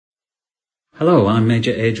Hello, I'm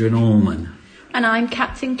Major Adrian Allman. And I'm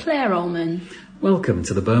Captain Claire Allman. Welcome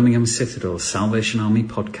to the Birmingham Citadel Salvation Army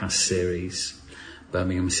podcast series.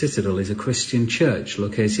 Birmingham Citadel is a Christian church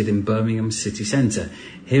located in Birmingham city centre,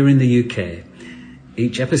 here in the UK.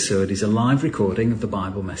 Each episode is a live recording of the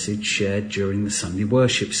Bible message shared during the Sunday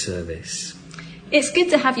worship service. It's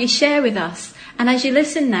good to have you share with us, and as you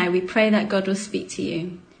listen now, we pray that God will speak to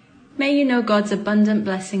you. May you know God's abundant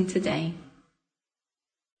blessing today.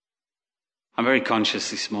 I'm very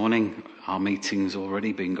conscious this morning. Our meeting's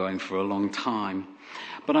already been going for a long time.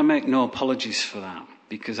 But I make no apologies for that,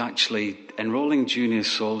 because actually enrolling junior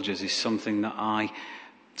soldiers is something that I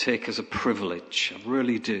take as a privilege. I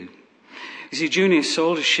really do. You see, junior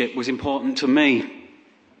soldiership was important to me.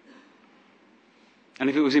 And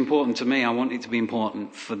if it was important to me, I want it to be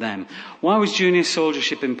important for them. Why was junior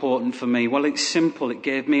soldiership important for me? Well, it's simple. It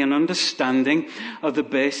gave me an understanding of the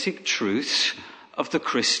basic truths of the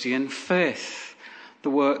Christian faith. The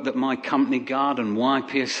work that my company guard and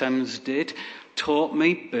YPSMs did taught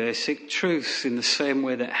me basic truths in the same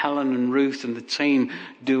way that Helen and Ruth and the team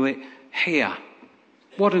do it here.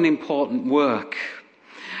 What an important work.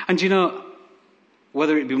 And you know,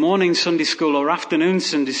 whether it be morning Sunday school or afternoon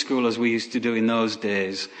Sunday school as we used to do in those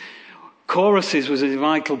days, choruses was a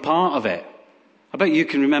vital part of it. I bet you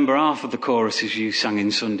can remember half of the choruses you sang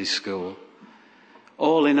in Sunday school.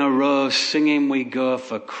 All in a row, singing we go,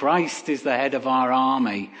 for Christ is the head of our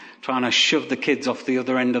army. Trying to shove the kids off the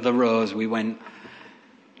other end of the row as we went.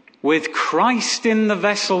 With Christ in the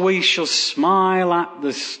vessel we shall smile at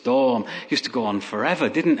the storm. It used to go on forever,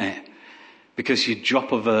 didn't it? Because you'd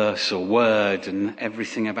drop a verse or word and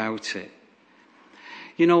everything about it.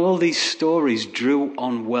 You know, all these stories drew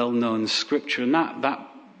on well-known scripture, and that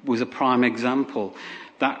was a prime example.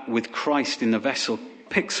 That with Christ in the vessel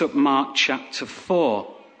picks up Mark chapter 4.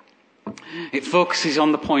 It focuses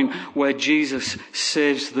on the point where Jesus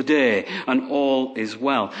saves the day and all is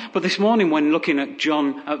well. But this morning, when looking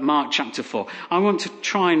at Mark chapter 4, I want to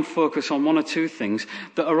try and focus on one or two things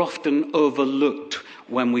that are often overlooked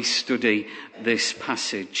when we study this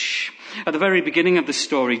passage. At the very beginning of the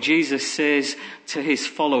story, Jesus says to his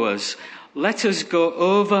followers, "Let us go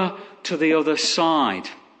over to the other side."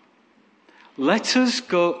 Let us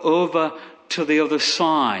go over to the other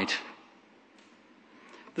side.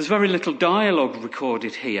 There's very little dialogue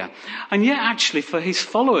recorded here. And yet actually for his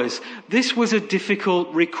followers, this was a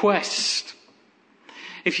difficult request.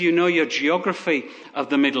 If you know your geography of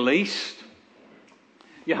the Middle East,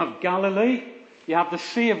 you have Galilee, you have the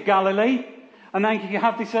Sea of Galilee, and then you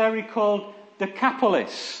have this area called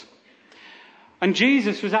Decapolis. And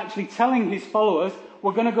Jesus was actually telling his followers,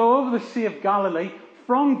 we're going to go over the Sea of Galilee,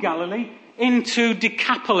 from Galilee into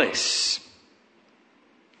Decapolis.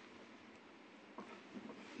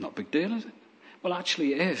 Not a big deal, is it? Well,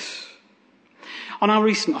 actually it is. On our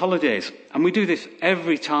recent holidays, and we do this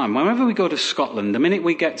every time, whenever we go to Scotland, the minute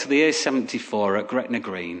we get to the A74 at Gretna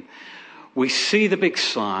Green, we see the big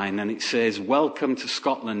sign and it says, "Welcome to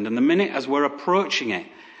Scotland." And the minute as we're approaching it,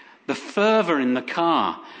 the fervour in the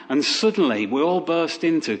car, and suddenly we all burst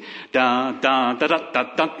into da da da da da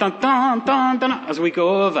da da da da da as we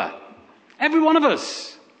go over. Every one of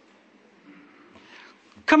us.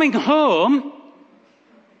 Coming home,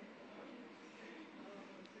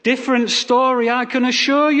 different story, I can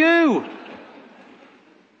assure you.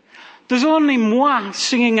 There's only moi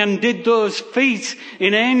singing and did those feet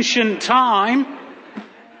in ancient time.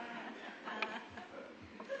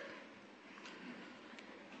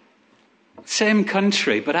 Same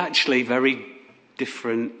country, but actually very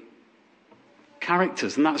different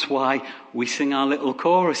characters. And that's why we sing our little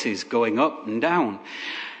choruses going up and down.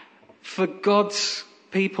 For God's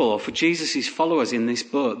people, or for Jesus' followers in this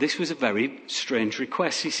boat, this was a very strange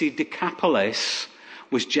request. You see, Decapolis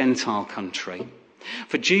was Gentile country.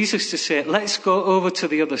 For Jesus to say, let's go over to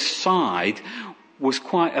the other side, was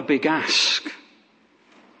quite a big ask.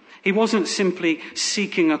 He wasn't simply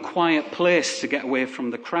seeking a quiet place to get away from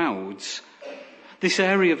the crowds. This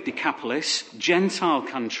area of Decapolis, Gentile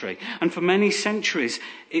country, and for many centuries,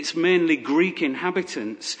 it's mainly Greek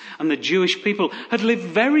inhabitants, and the Jewish people had lived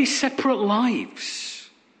very separate lives.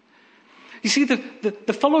 You see,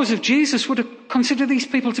 the followers of Jesus would have considered these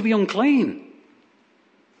people to be unclean.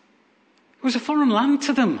 It was a foreign land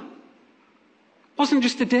to them. It wasn't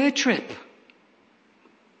just a day trip.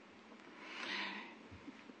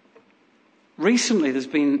 Recently, there's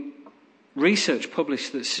been research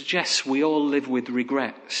published that suggests we all live with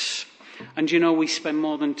regrets. And you know, we spend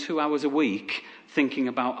more than 2 hours a week thinking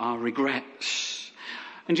about our regrets.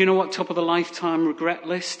 And you know what? Top of the lifetime regret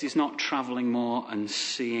list is not travelling more and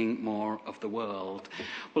seeing more of the world.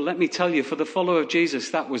 Well, let me tell you, for the follower of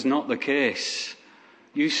Jesus, that was not the case.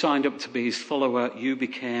 You signed up to be his follower. You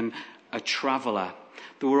became a traveller.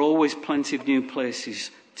 There were always plenty of new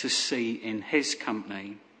places to see in his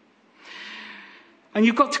company. And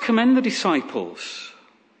you've got to commend the disciples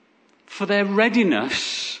for their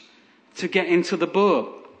readiness to get into the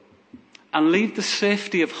boat and leave the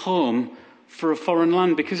safety of home for a foreign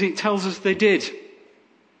land, because it tells us they did.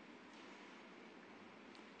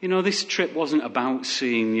 You know, this trip wasn't about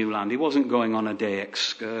seeing new land. He wasn't going on a day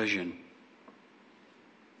excursion.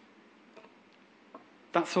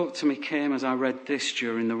 That thought to me came as I read this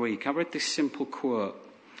during the week. I read this simple quote.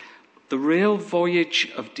 The real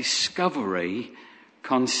voyage of discovery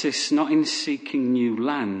consists not in seeking new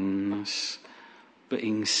lands, but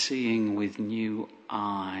in seeing with new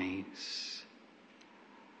eyes.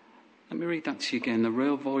 Let me read that to you again. The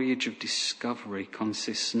real voyage of discovery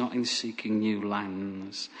consists not in seeking new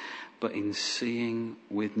lands, but in seeing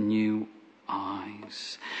with new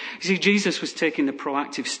eyes. You see, Jesus was taking the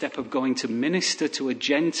proactive step of going to minister to a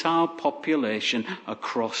Gentile population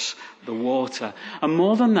across the water. And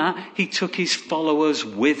more than that, he took his followers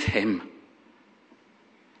with him.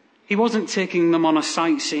 He wasn't taking them on a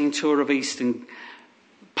sightseeing tour of Eastern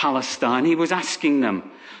Palestine. He was asking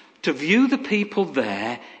them to view the people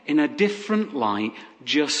there in a different light,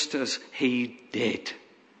 just as he did.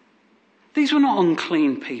 These were not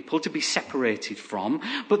unclean people to be separated from,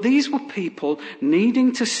 but these were people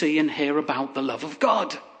needing to see and hear about the love of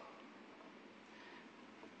God.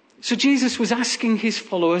 So Jesus was asking his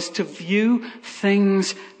followers to view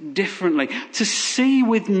things differently, to see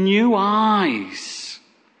with new eyes.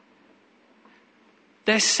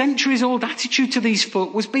 Their centuries-old attitude to these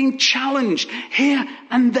folk was being challenged here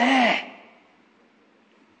and there.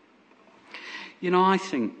 You know, I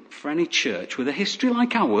think for any church with a history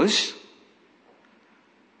like ours,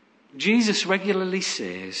 Jesus regularly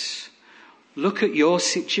says, look at your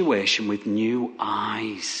situation with new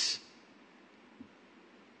eyes.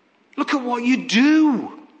 Look at what you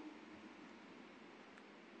do.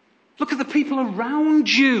 Look at the people around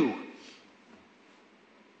you.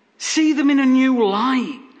 See them in a new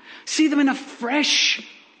light. See them in a fresh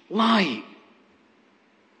light.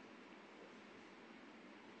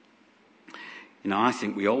 You know, I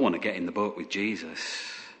think we all want to get in the boat with Jesus.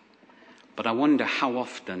 But I wonder how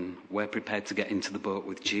often we're prepared to get into the boat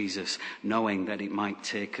with Jesus, knowing that it might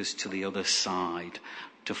take us to the other side,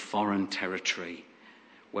 to foreign territory,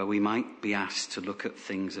 where we might be asked to look at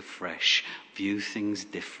things afresh, view things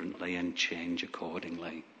differently, and change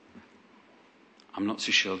accordingly. I'm not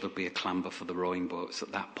so sure there'll be a clamber for the rowing boats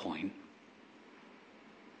at that point.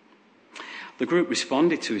 The group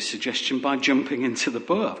responded to his suggestion by jumping into the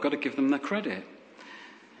boat. I've got to give them the credit.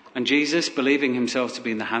 And Jesus, believing himself to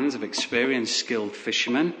be in the hands of experienced, skilled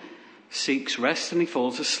fishermen, seeks rest and he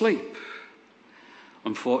falls asleep.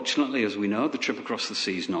 Unfortunately, as we know, the trip across the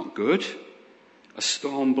sea is not good. A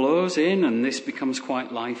storm blows in and this becomes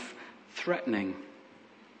quite life-threatening.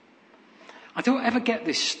 I don't ever get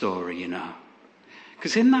this story, you know,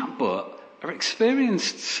 because in that boat are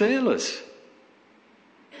experienced sailors.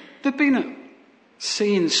 They've been at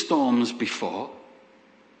sea in storms before.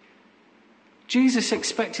 Jesus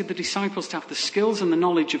expected the disciples to have the skills and the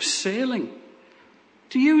knowledge of sailing,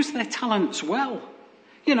 to use their talents well.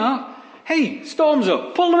 You know, hey, storm's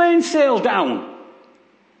up, pull the mainsail down.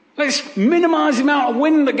 Let's minimise the amount of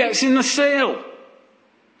wind that gets in the sail.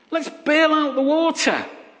 Let's bail out the water.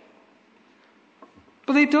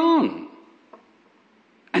 But they don't.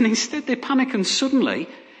 And instead they panic and suddenly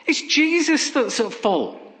it's Jesus that's at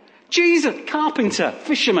fault. Jesus, carpenter,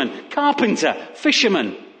 fisherman, carpenter,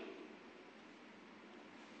 fisherman.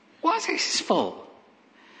 Why is it his fault?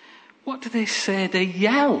 What do they say? They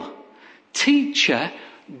yell, "Teacher,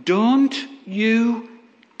 don't you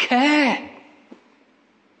care?"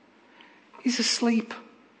 He's asleep.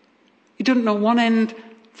 He doesn't know one end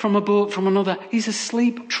from a boat from another. He's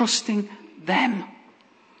asleep, trusting them.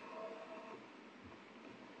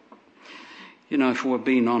 You know, if we're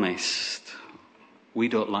being honest, we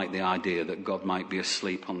don't like the idea that God might be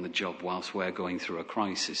asleep on the job whilst we're going through a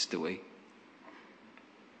crisis, do we?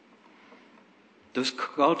 Does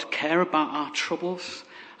God care about our troubles?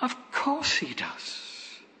 Of course he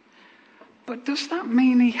does. But does that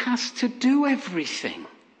mean he has to do everything?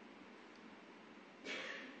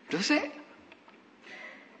 Does it?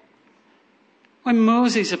 When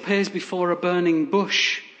Moses appears before a burning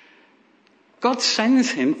bush, God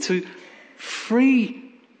sends him to free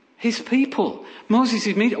his people. Moses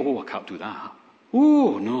immediately, "Oh, I can't do that.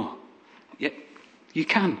 Oh, no." Yeah, you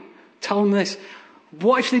can. Tell them this.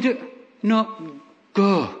 What if they do? No,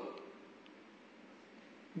 go.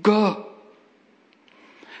 Go.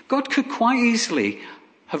 God could quite easily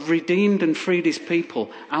have redeemed and freed his people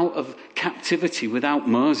out of captivity without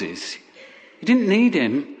Moses. He didn't need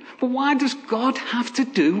him. But why does God have to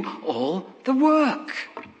do all the work?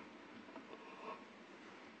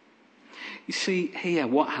 You see, here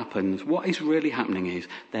what happens, what is really happening is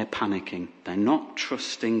they're panicking. They're not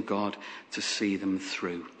trusting God to see them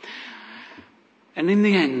through. And in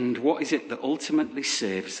the end, what is it that ultimately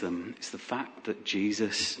saves them? It's the fact that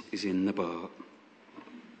Jesus is in the boat.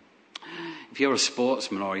 If you're a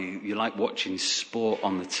sportsman or you like watching sport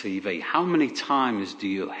on the TV, how many times do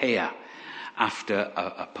you hear after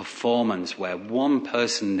a performance where one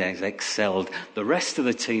person has excelled, the rest of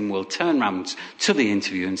the team will turn around to the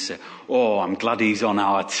interview and say, "Oh, I'm glad he's on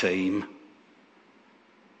our team.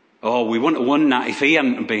 Oh, we wouldn't have won that if he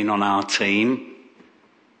hadn't been on our team."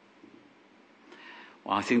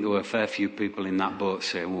 Well, I think there were a fair few people in that boat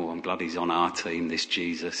saying, "Oh, I'm glad he's on our team, this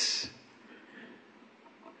Jesus."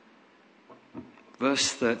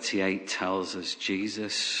 Verse 38 tells us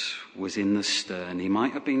Jesus was in the stern. He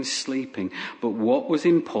might have been sleeping, but what was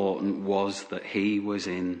important was that he was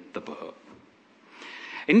in the boat.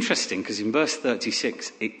 Interesting, because in verse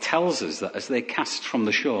 36 it tells us that as they cast from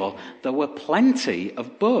the shore, there were plenty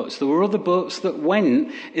of boats. There were other boats that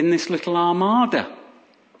went in this little armada.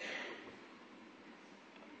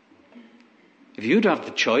 If you'd had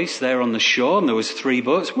the choice there on the shore and there was 3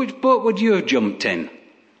 boats, which boat would you have jumped in?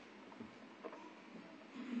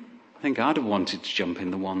 I think I'd have wanted to jump in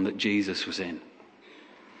the one that Jesus was in.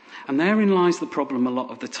 And therein lies the problem a lot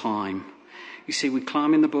of the time. You see, we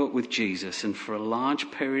climb in the boat with Jesus, and for a large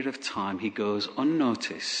period of time he goes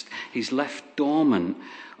unnoticed. He's left dormant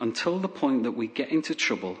until the point that we get into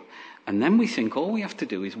trouble, and then we think all we have to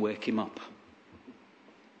do is wake him up.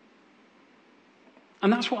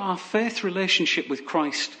 And that's what our faith relationship with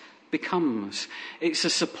Christ becomes. It's a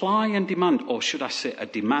supply and demand, or should I say a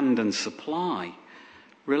demand and supply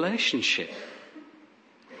relationship.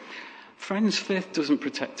 Friends, faith doesn't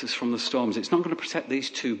protect us from the storms. It's not going to protect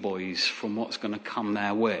these 2 boys from what's going to come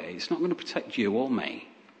their way. It's not going to protect you or me.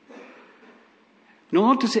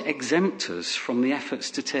 Nor does it exempt us from the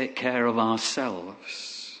efforts to take care of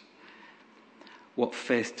ourselves. What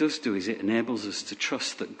faith does do is it enables us to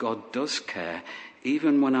trust that God does care,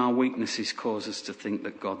 even when our weaknesses cause us to think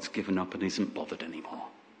that God's given up and isn't bothered anymore.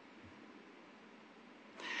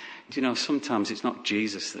 Do you know, sometimes it's not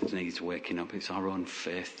Jesus that needs waking up, it's our own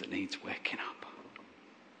faith that needs waking up.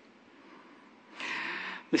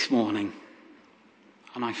 This morning,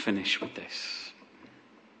 and I finish with this,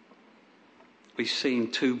 we've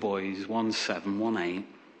seen 2 boys, one 7, one 8,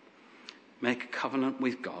 make a covenant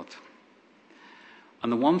with God. And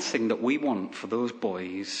the one thing that we want for those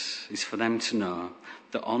boys is for them to know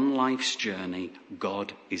that on life's journey,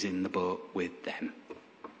 God is in the boat with them.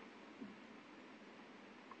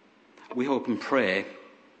 We hope and pray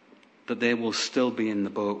that they will still be in the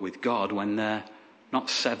boat with God when they're not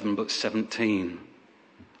 7 but 17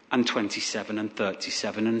 and 27 and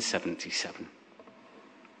 37 and 77.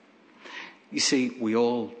 You see, we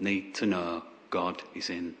all need to know God is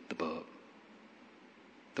in the boat,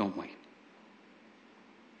 don't we?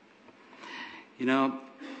 You know,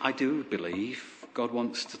 I do believe God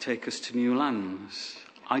wants to take us to new lands.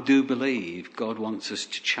 I do believe God wants us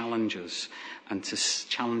to challenge us and to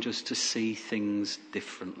challenge us to see things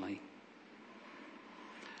differently.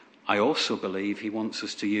 I also believe he wants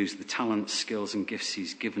us to use the talents, skills and gifts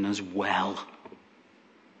he's given us well.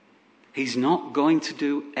 He's not going to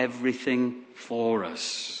do everything for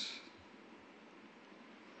us.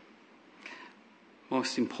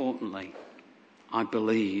 Most importantly, I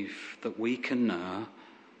believe that we can know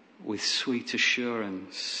with sweet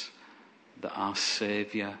assurance that our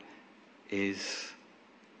Saviour is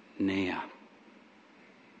near.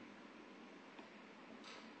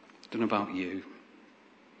 I don't know about you,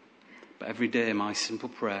 but every day my simple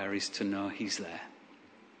prayer is to know he's there.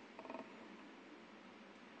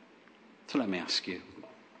 So let me ask you,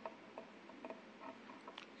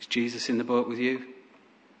 is Jesus in the boat with you?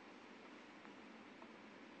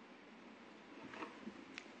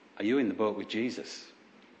 Are you in the boat with Jesus?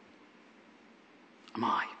 Am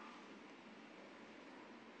I?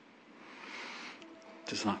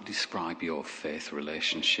 Does that describe your faith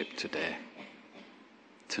relationship today?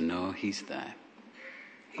 To know he's there,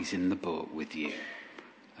 he's in the boat with you,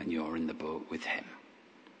 and you're in the boat with him.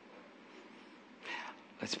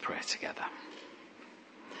 Let's pray together.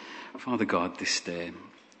 Father God, this day,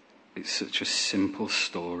 it's such a simple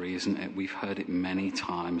story, isn't it? We've heard it many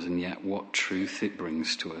times, and yet what truth it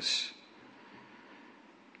brings to us.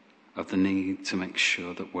 of the need to make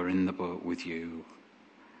sure that we're in the boat with you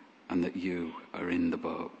and that you are in the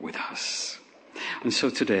boat with us. And so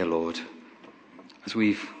today, Lord, as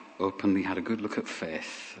we've openly had a good look at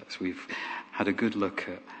faith, as we've had a good look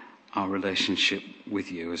at our relationship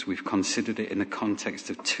with you, as we've considered it in the context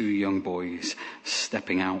of two young boys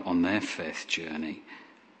stepping out on their faith journey,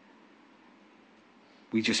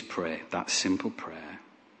 we just pray that simple prayer.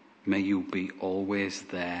 May you be always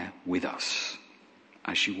there with us,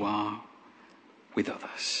 as you are with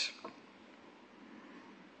others.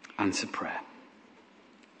 Answer prayer.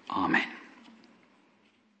 Amen.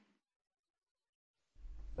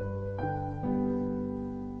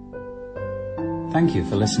 Thank you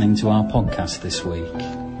for listening to our podcast this week.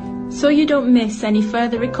 So you don't miss any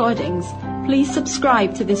further recordings, please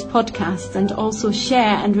subscribe to this podcast and also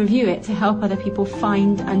share and review it to help other people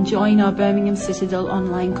find and join our Birmingham Citadel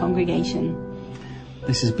online congregation.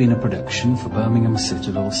 This has been a production for Birmingham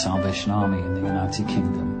Citadel Salvation Army in the United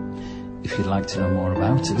Kingdom. If you'd like to know more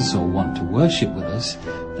about us or want to worship with us,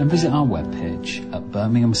 then visit our webpage at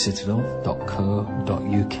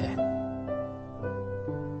birminghamcitadel.co.uk.